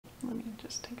Let me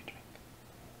just take a drink.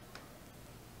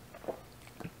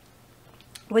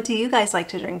 What do you guys like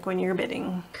to drink when you're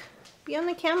bidding? Be on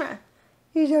the camera.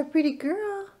 Here's our pretty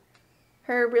girl.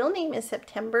 Her real name is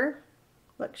September.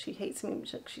 Look, she hates me.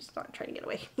 She's not trying to get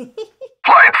away.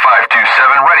 Flight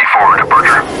 527 ready for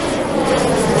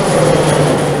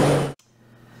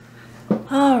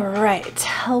departure. All right.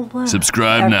 Hello.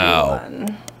 Subscribe everyone.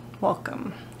 now.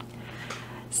 Welcome.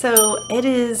 So it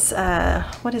is,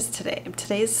 what is today?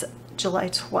 Today's July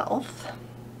 12th.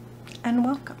 And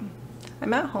welcome.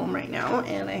 I'm at home right now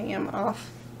and I am off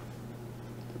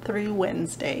through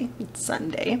Wednesday. It's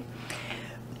Sunday.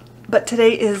 But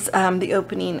today is the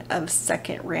opening of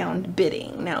second round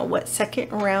bidding. Now, what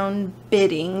second round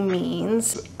bidding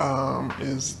means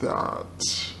is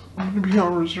that I'm gonna be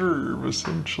on reserve,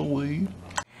 essentially.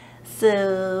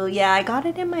 So, yeah, I got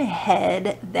it in my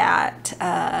head that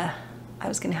I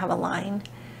was gonna have a line.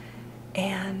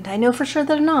 And I know for sure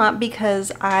they're not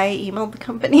because I emailed the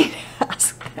company to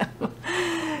ask them.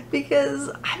 Because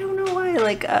I don't know why,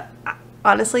 like,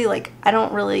 honestly, like, I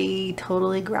don't really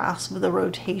totally grasp the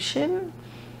rotation.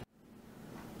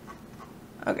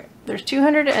 Okay, there's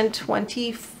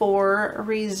 224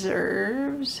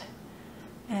 reserves.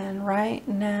 And right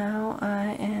now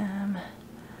I am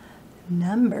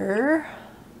number...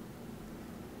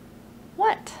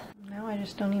 What? Now I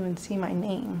just don't even see my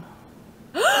name.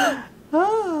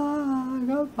 Ah, I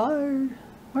got fired.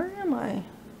 Where am I?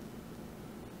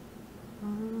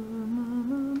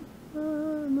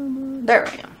 There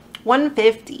I am.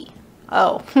 150.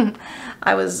 Oh,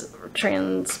 I was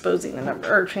transposing the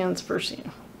number, or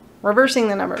reversing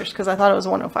the numbers because I thought it was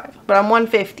 105, but I'm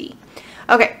 150.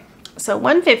 Okay, so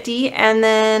 150, and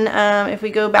then if we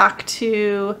go back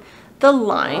to the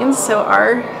lines, so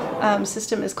our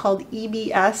system is called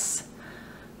EBS,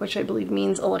 which I believe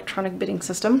means electronic bidding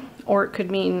system, or it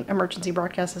could mean emergency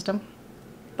broadcast system,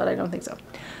 but I don't think so.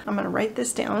 I'm gonna write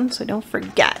this down so I don't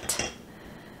forget.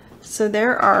 So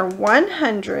there are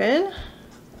 100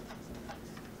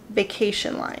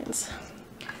 vacation lines.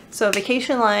 So a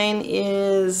vacation line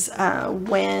is so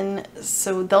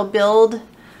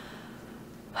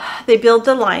they build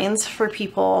the lines for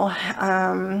people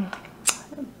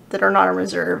that are not a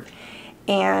reserve.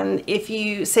 And if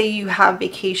you say you have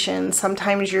vacation,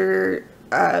 sometimes your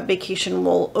vacation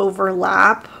will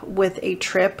overlap with a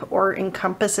trip or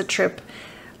encompass a trip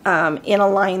in a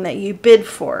line that you bid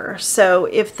for. So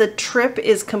if the trip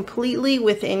is completely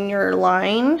within your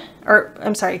line, or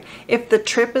I'm sorry, if the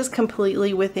trip is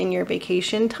completely within your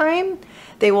vacation time,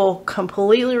 they will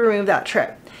completely remove that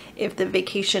trip. If the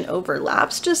vacation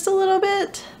overlaps just a little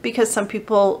bit, because some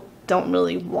people don't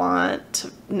really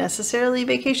want necessarily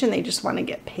vacation, they just want to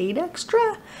get paid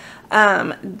extra,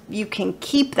 you can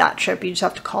keep that trip. You just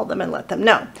have to call them and let them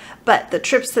know. But the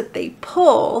trips that they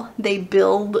pull, they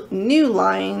build new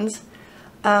lines,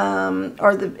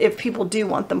 if people do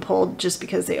want them pulled just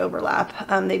because they overlap,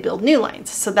 they build new lines.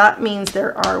 So that means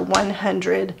there are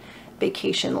 100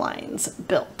 vacation lines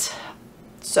built.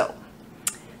 So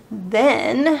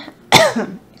then,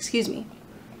 excuse me,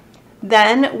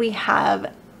 then we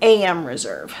have AM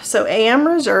reserve. So AM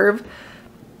reserve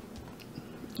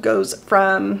goes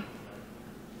from,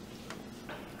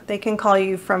 they can call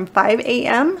you from 5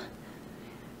 a.m.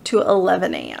 to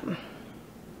 11 a.m.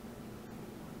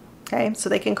 Okay, so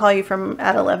they can call you from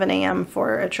at 11 a.m.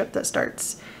 for a trip that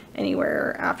starts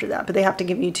anywhere after that, but they have to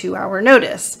give you 2-hour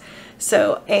notice.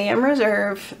 So AM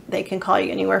reserve, they can call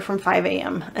you anywhere from 5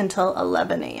 a.m. until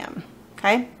 11 a.m.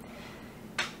 Okay,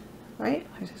 right?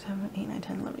 5, 6, 7, 8, 9,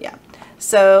 10, 11. Yeah.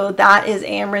 So that is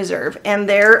AM reserve, and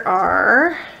there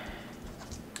are,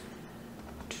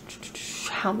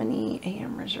 how many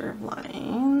AM reserve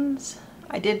lines?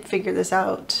 I did figure this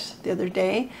out the other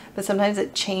day, but sometimes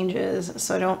it changes,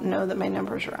 so I don't know that my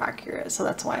numbers are accurate. So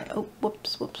that's why, oh,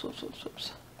 whoops,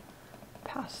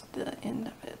 past the end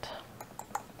of it.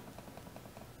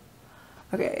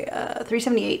 Okay,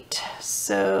 378.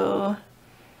 So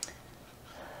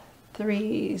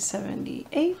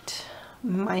 378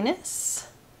 minus,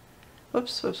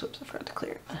 whoops, I forgot to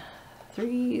clear it.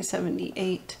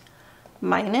 378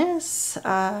 minus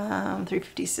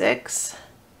 356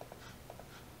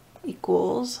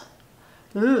 equals,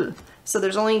 so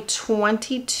there's only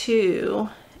 22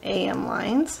 AM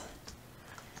lines.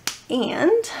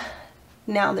 And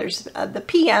now there's the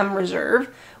PM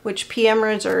reserve, which PM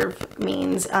reserve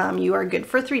means you are good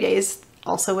for 3 days.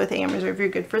 Also with AM reserve, you're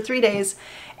good for 3 days,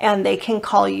 and they can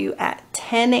call you at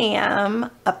 10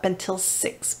 a.m. up until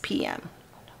 6 p.m.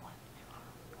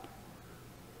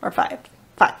 or 5.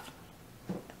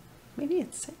 Maybe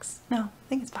it's 6. No, I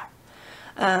think it's 5.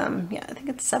 Yeah, I think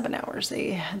it's 7 hours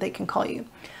they can call you.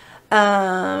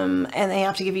 And they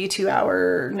have to give you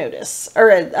 2-hour notice,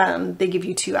 or they give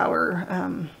you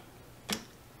 2-hour,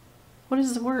 what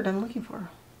is the word I'm looking for?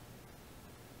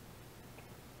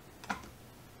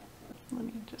 Let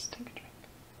me just take a drink.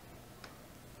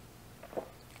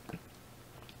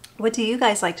 What do you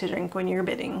guys like to drink when you're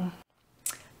bidding?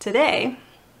 Today,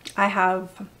 I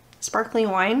have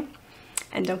sparkling wine,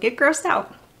 and don't get grossed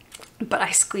out, but I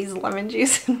squeeze lemon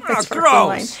juice in my sparkling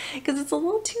wine because it's a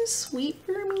little too sweet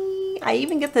for me. I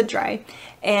even get the dry,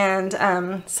 and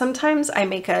sometimes I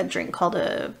make a drink called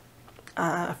a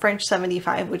French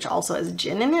 75, which also has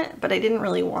gin in it, but I didn't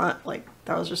really want, like,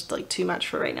 that was just like too much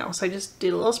for right now, so I just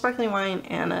did a little sparkling wine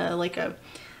and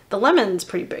the lemon's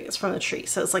pretty big. It's from the tree,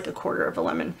 so it's like a quarter of a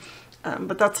lemon,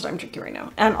 but that's what I'm drinking right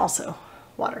now, and also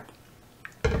water.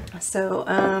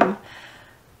 So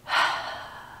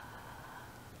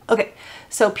okay,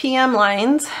 so PM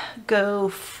lines go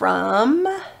from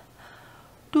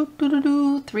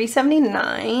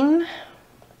 379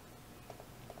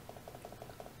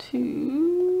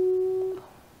 to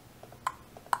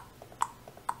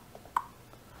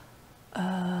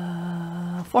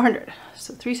 400.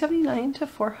 So 379 to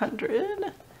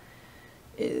 400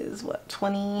 is what,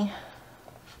 20?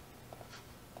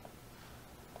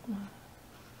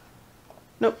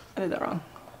 Nope, I did that wrong.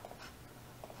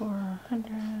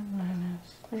 400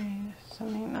 minus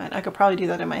 379. I could probably do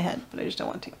that in my head, but I just don't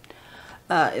want to.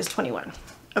 Is 21.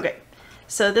 Okay,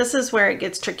 so this is where it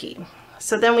gets tricky.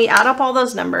 So then we add up all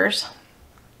those numbers.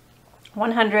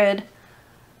 100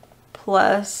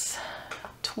 plus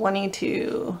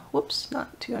 22, whoops,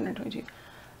 not 222,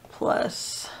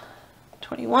 plus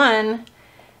 21,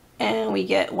 and we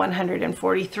get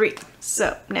 143.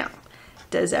 So now,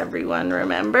 does everyone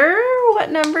remember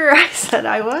what number I said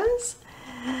I was?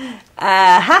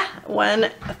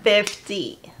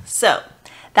 150. So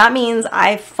that means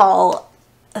I fall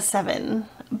a 7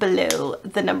 below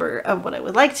the number of what I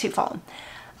would like to fall.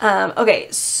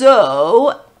 Okay,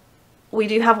 so we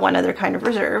do have one other kind of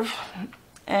reserve,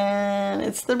 and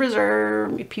it's the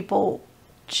reserve people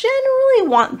generally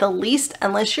want the least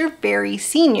unless you're very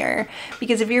senior,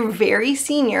 because if you're very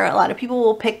senior, a lot of people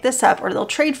will pick this up or they'll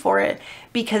trade for it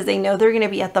because they know they're going to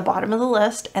be at the bottom of the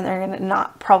list and they're going to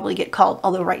not probably get called.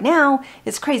 Although right now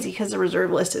it's crazy because the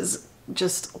reserve list is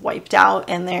just wiped out,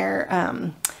 and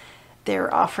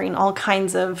they're offering all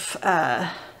kinds of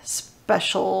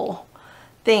special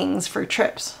things for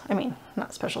trips. I mean,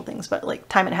 not special things, but like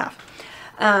time and a half.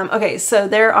 Okay, so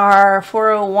there are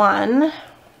 401.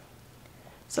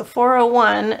 So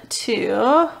 401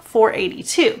 to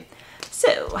 482.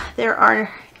 So there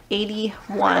are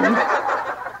 81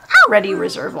 ready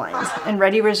reserve lines, and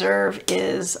ready reserve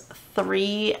is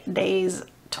 3 days,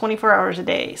 24 hours a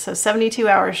day. So 72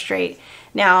 hours straight.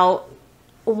 Now,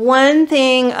 one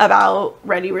thing about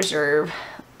ready reserve,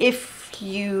 if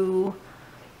you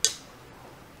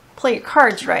play your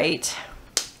cards right,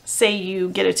 say you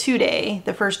get a 2-day,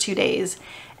 the first 2 days,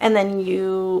 and then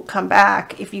you come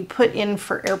back, if you put in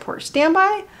for airport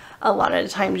standby, a lot of the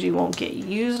times you won't get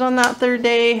used on that 3rd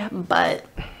day, but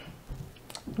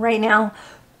right now,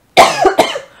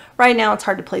 it's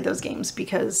hard to play those games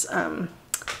because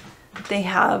they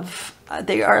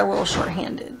are a little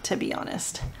short-handed, to be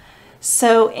honest.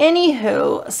 So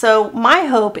anywho, so my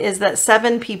hope is that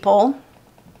 7 people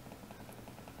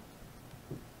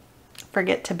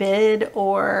forget to bid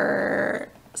or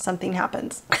something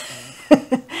happens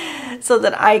so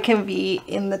that I can be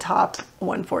in the top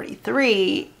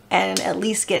 143 and at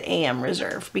least get AM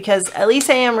reserve, because at least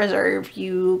AM reserve,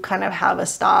 you kind of have a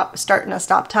start and a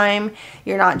stop time.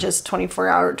 You're not just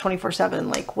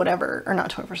 24/7, like whatever, or not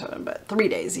 24/7, but 3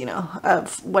 days, you know,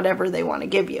 of whatever they want to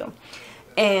give you.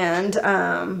 And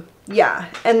yeah,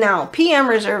 and now PM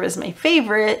reserve is my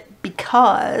favorite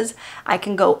because I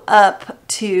can go up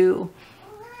to,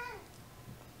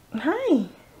 hi,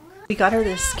 we got her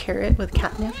this carrot with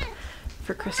catnip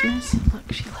for Christmas.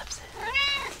 Look, she loves it.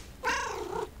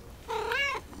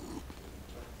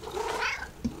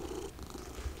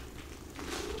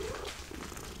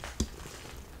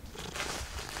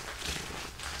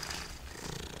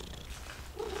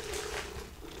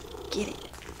 Get it.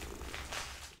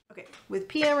 Okay, with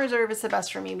PM reserve, it's the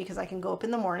best for me because I can go up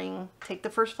in the morning, take the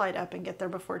first flight up and get there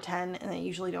before 10, and I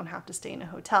usually don't have to stay in a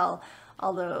hotel.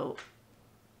 Although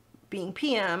being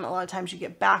PM, a lot of times you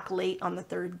get back late on the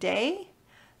 3rd day,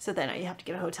 so then you have to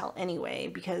get a hotel anyway,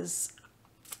 because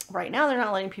right now they're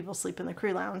not letting people sleep in the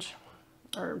crew lounge,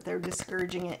 or they're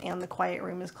discouraging it, and the quiet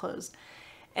room is closed.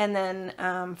 And then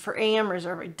for AM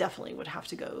reserve, I definitely would have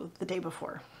to go the day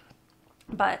before,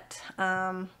 but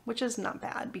which is not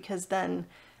bad because then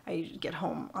I get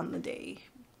home on the day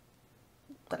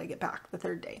that I get back the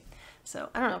third day. So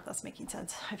I don't know if that's making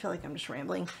sense. I feel like I'm just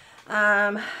rambling.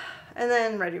 And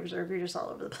then ready reserve, you're just all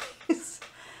over the place.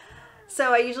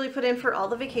 So I usually put in for all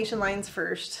the vacation lines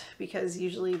first, because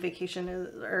usually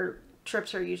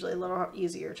trips are usually a little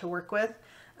easier to work with.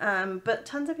 But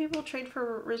tons of people trade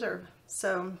for reserve.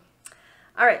 So,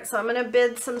 all right, so I'm gonna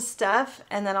bid some stuff,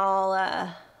 and then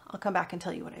I'll come back and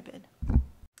tell you what I bid.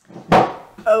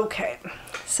 Okay,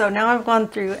 so now I've gone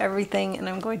through everything, and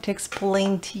I'm going to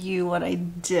explain to you what I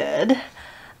did.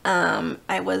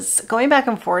 I was going back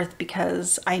and forth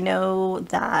because I know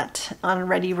that on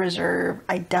Ready Reserve,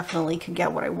 I definitely could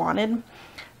get what I wanted,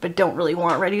 but don't really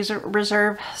want Ready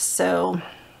Reserve. So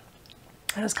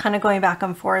I was kind of going back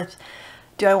and forth.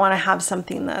 Do I want to have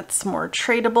something that's more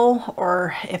tradable,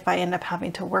 or if I end up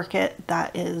having to work it,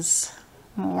 that is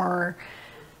more,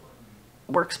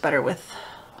 works better with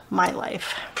my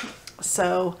life.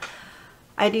 So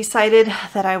I decided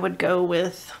that I would go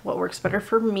with what works better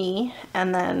for me,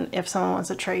 and then if someone wants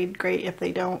to trade, great. If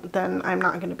they don't, then I'm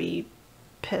not going to be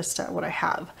pissed at what I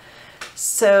have.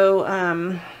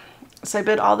 So so I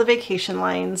bid all the vacation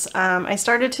lines. I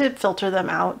started to filter them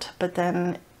out, but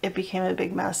then it became a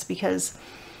big mess because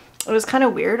it was kind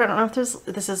of weird. I don't know if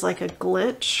this is like a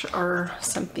glitch or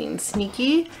something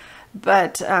sneaky,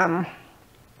 but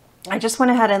I just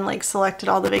went ahead and like selected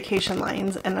all the vacation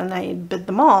lines, and then I bid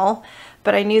them all,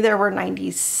 but I knew there were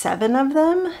 97 of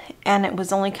them, and it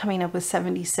was only coming up with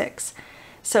 76.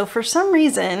 So for some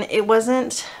reason, it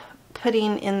wasn't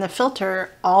putting in the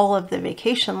filter all of the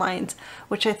vacation lines,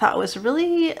 which I thought was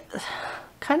really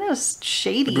kind of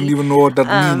shady. I don't even know what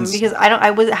that means. Because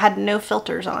I had no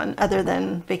filters on other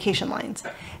than vacation lines.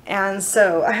 And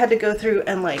so I had to go through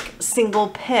and like single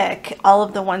pick all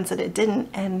of the ones that it didn't,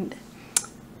 and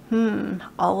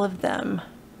all of them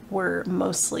were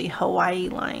mostly Hawaii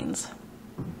lines.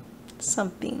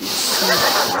 Something.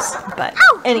 But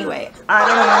anyway, I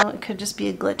don't know. It could just be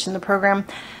a glitch in the program.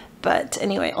 But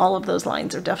anyway, all of those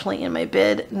lines are definitely in my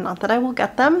bid. Not that I will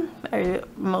get them. I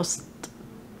most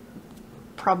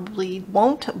probably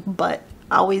won't, but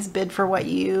always bid for what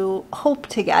you hope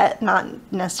to get, not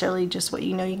necessarily just what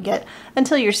you know you can get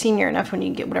until you're senior enough when you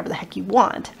can get whatever the heck you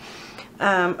want.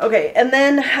 Okay, and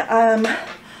then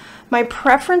my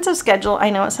preference of schedule, I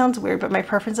know it sounds weird, but my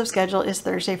preference of schedule is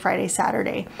Thursday, Friday,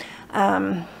 Saturday.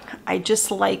 I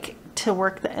just like to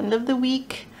work the end of the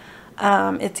week.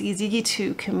 It's easy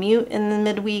to commute in the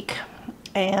midweek,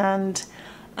 and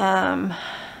I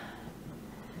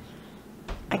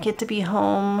get to be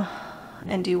home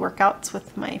and do workouts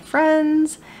with my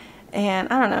friends, and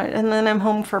I don't know, and then I'm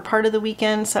home for part of the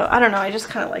weekend, so I don't know, I just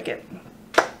kind of like it.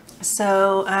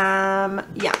 So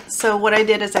yeah, so what I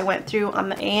did is I went through on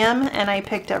the AM and I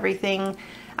picked everything.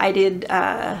 I did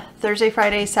Thursday,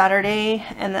 Friday, Saturday,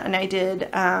 and then I did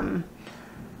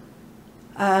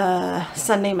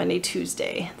Sunday, Monday,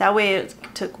 Tuesday. That way it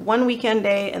took one weekend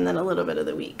day and then a little bit of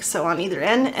the week, so on either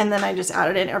end, and then I just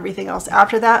added in everything else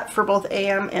after that for both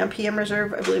AM and PM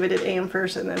reserve. I believe I did AM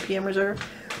first and then PM reserve.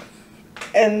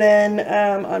 And then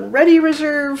on Ready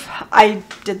Reserve, I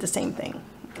did the same thing.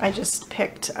 I just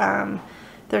picked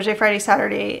Thursday, Friday,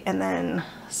 Saturday, and then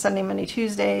Sunday, Monday,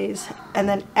 Tuesdays, and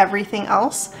then everything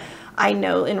else. I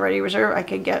know in Ready Reserve I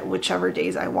could get whichever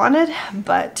days I wanted,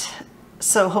 but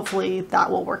so hopefully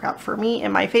that will work out for me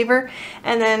in my favor.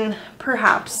 And then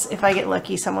perhaps if I get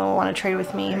lucky, someone will want to trade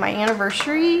with me. My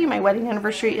anniversary, my wedding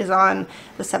anniversary is on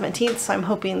the 17th, so I'm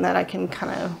hoping that I can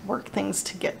kind of work things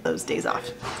to get those days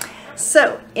off.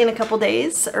 So in a couple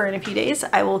days, or in a few days,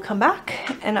 I will come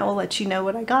back and I will let you know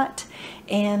what I got,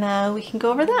 and we can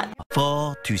go over that.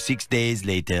 4 to 6 days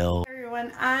later. Hey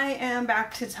everyone, I am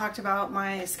back to talk about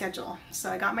my schedule.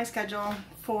 So I got my schedule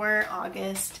for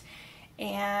August,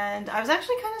 and I was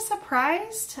actually kind of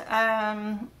surprised.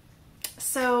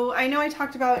 So I know I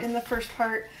talked about in the first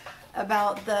part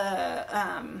about the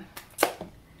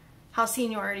how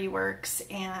seniority works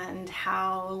and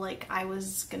how like I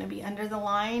was gonna be under the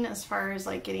line as far as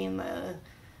like getting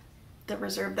the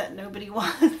reserve that nobody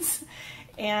wants,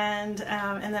 and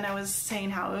then I was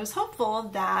saying how I was hopeful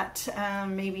that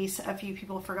maybe a few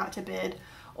people forgot to bid,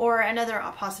 or another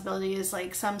possibility is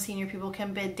like some senior people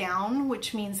can bid down,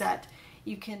 which means that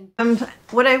you can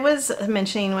what I was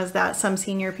mentioning was that some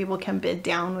senior people can bid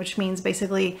down, which means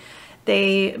basically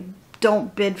they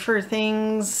don't bid for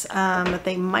things that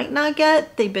they might not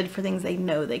get. They bid for things they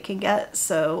know they can get.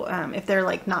 So if they're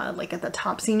like not like at the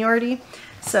top seniority,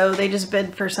 so they just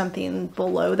bid for something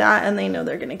below that and they know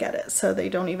they're gonna get it, so they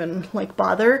don't even like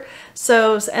bother.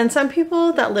 So, and some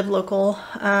people that live local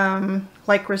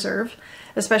like reserve,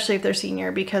 especially if they're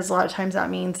senior, because a lot of times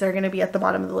that means they're gonna be at the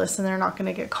bottom of the list and they're not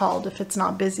gonna get called if it's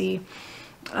not busy.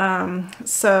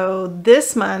 So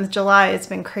this month, July, it's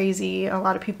been crazy. A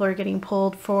lot of people are getting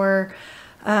pulled for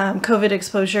COVID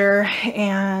exposure,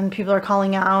 and people are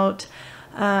calling out.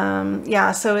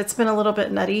 Yeah, so it's been a little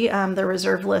bit nutty. The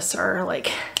reserve lists are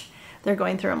like, they're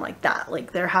going through them like that.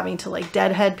 Like they're having to like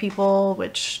deadhead people,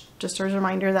 which just as a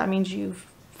reminder, that means you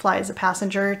fly as a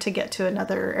passenger to get to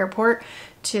another airport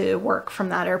to work from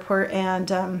that airport.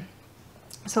 And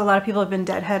so a lot of people have been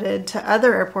deadheaded to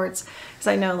other airports, because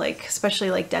I know like especially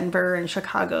like Denver and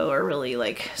Chicago are really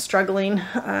like struggling.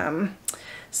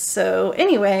 So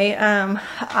anyway,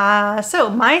 so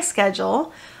my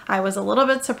schedule, I was a little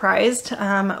bit surprised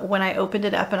when I opened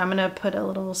it up, and I'm going to put a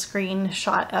little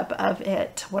screenshot up of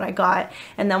it, what I got,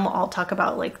 and then we'll all talk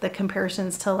about like the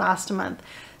comparisons to last month.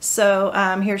 So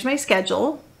here's my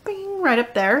schedule, bing, right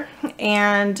up there.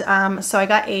 And so I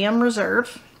got AM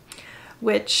reserve,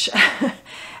 which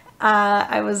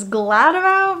I was glad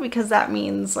about, because that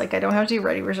means like I don't have to do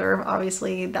ready reserve.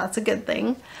 Obviously that's a good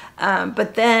thing.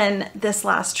 But then this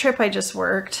last trip I just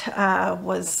worked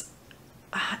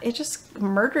it just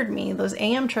murdered me. Those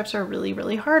AM trips are really,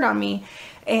 really hard on me.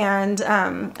 And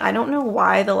I don't know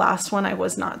why the last one I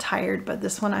was not tired, but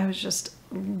this one I was just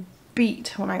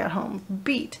beat when I got home,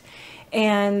 beat.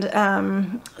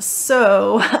 And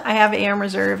so I have AM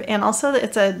reserve, and also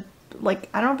it's a, like,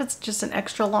 I don't know if it's just an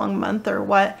extra long month or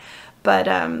what, but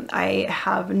I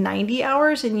have 90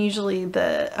 hours, and usually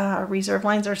the reserve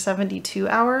lines are 72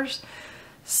 hours.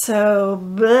 So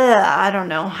I don't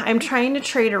know. I'm trying to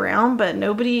trade around, but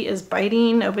nobody is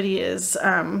biting. Nobody is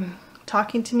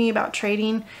talking to me about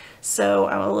trading. So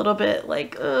I'm a little bit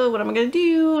like, oh, what am I going to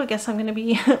do? I guess I'm going to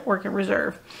be working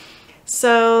reserve.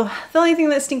 So the only thing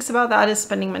that stinks about that is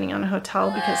spending money on a hotel,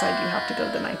 because I do have to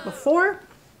go the night before.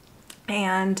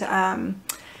 And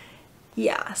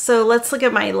yeah, so let's look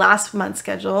at my last month's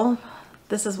schedule.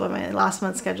 This is what my last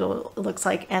month's schedule looks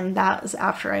like, and that is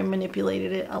after I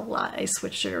manipulated it a lot. I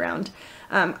switched it around.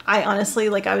 I honestly,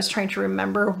 like, I was trying to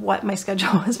remember what my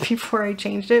schedule was before I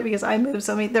changed it, because I moved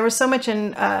so many. There was so much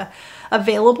in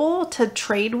available to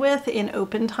trade with in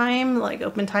open time. Like,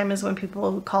 open time is when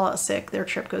people call out sick, their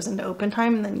trip goes into open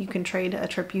time, and then you can trade a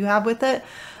trip you have with it.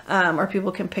 Or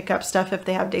people can pick up stuff if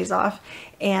they have days off.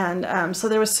 And so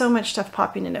there was so much stuff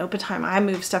popping in open time. I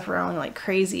moved stuff around like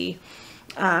crazy.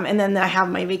 And then I have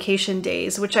my vacation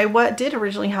days, which I did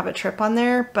originally have a trip on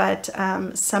there, but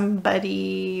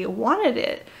somebody wanted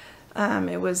it.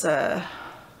 It was a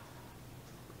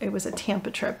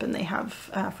Tampa trip, and they have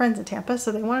friends in Tampa,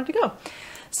 so they wanted to go.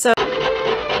 So that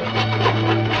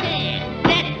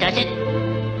does it.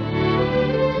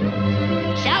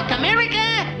 South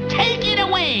America, take it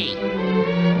away.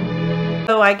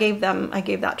 So I gave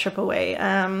that trip away.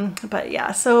 But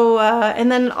yeah, so,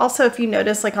 and then also, if you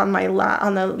notice, like on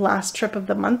the last trip of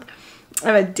the month, I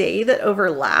have a day that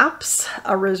overlaps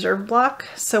a reserve block.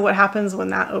 So what happens when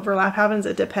that overlap happens,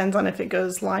 it depends on if it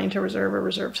goes line to reserve or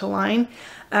reserve to line.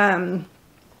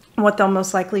 What they'll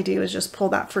most likely do is just pull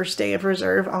that first day of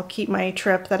reserve. I'll keep my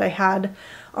trip that I had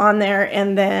on there,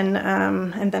 and then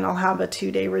I'll have a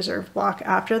 2-day reserve block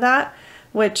after that,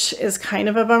 which is kind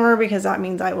of a bummer, because that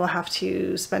means I will have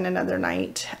to spend another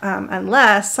night,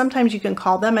 unless sometimes you can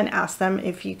call them and ask them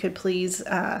if you could please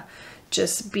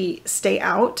just stay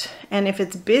out. And if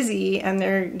it's busy and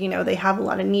they have a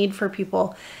lot of need for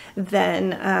people,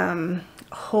 then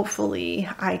hopefully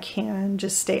I can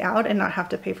just stay out and not have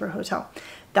to pay for a hotel.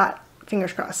 That,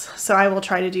 fingers crossed. So I will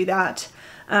try to do that.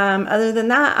 Other than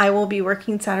that, I will be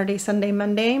working Saturday, Sunday,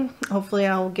 Monday. Hopefully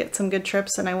I'll get some good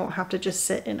trips and I won't have to just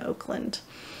sit in Oakland.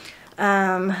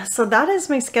 So that is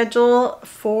my schedule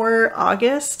for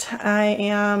August. I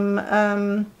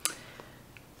am,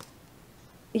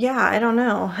 yeah, I don't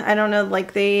know.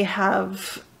 Like, they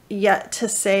have yet to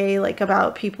say like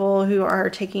about people who are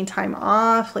taking time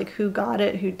off, like who got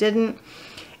it, who didn't.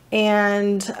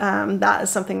 And that is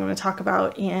something I'm going to talk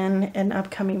about in an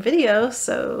upcoming video,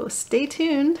 so stay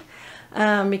tuned,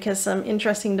 because some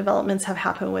interesting developments have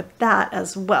happened with that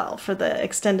as well, for the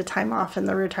extended time off and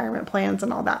the retirement plans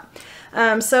and all that.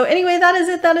 So anyway, that is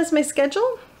it. That is my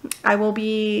schedule. I will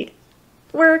be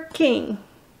working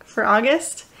for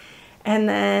August, and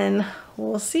then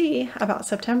we'll see about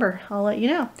September. I'll let you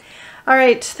know. All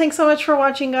right, thanks so much for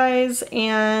watching, guys,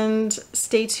 and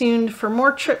stay tuned for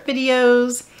more trip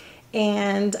videos.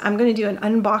 And I'm going to do an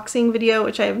unboxing video,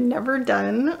 which I have never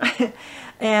done.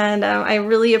 And I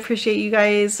really appreciate you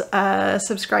guys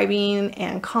subscribing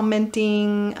and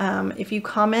commenting. If you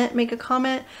comment, make a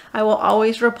comment, I will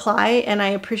always reply, and I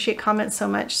appreciate comments so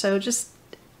much. So just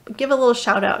give a little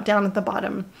shout out down at the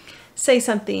bottom. say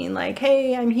something like,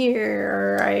 hey, I'm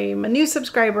here, or I'm a new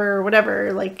subscriber, or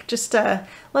whatever. Like, just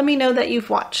let me know that you've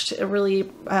watched. It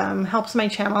really helps my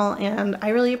channel, and I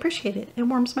really appreciate it. It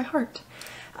warms my heart.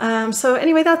 So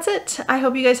anyway, that's it. I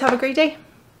hope you guys have a great day.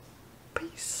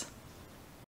 Peace.